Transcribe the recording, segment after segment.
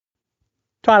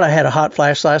Twyla had a hot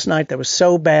flash last night that was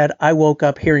so bad I woke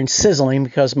up hearing sizzling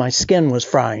because my skin was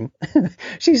frying.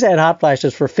 She's had hot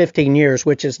flashes for 15 years,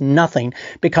 which is nothing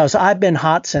because I've been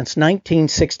hot since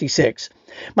 1966.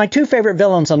 My two favorite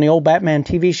villains on the old Batman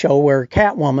TV show were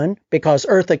Catwoman, because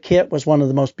Eartha Kitt was one of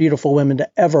the most beautiful women to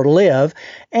ever live,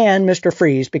 and Mr.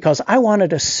 Freeze, because I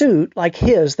wanted a suit like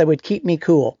his that would keep me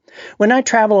cool. When I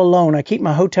travel alone, I keep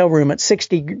my hotel room at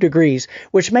 60 degrees,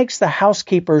 which makes the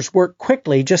housekeepers work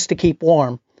quickly just to keep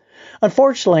warm.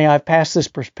 Unfortunately, I've passed this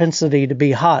propensity to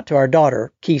be hot to our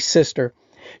daughter, Keith's sister.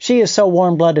 She is so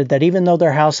warm-blooded that even though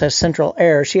their house has central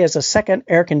air, she has a second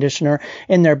air conditioner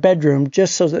in their bedroom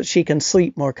just so that she can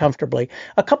sleep more comfortably.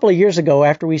 A couple of years ago,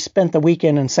 after we spent the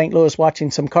weekend in St. Louis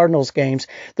watching some Cardinals games,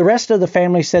 the rest of the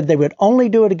family said they would only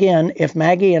do it again if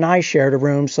Maggie and I shared a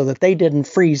room so that they didn't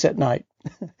freeze at night.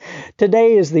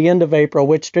 Today is the end of April,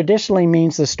 which traditionally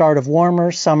means the start of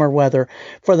warmer summer weather.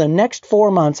 For the next 4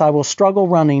 months, I will struggle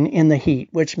running in the heat,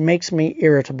 which makes me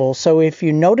irritable. So if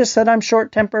you notice that I'm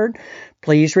short-tempered,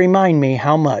 please remind me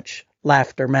how much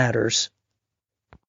laughter matters.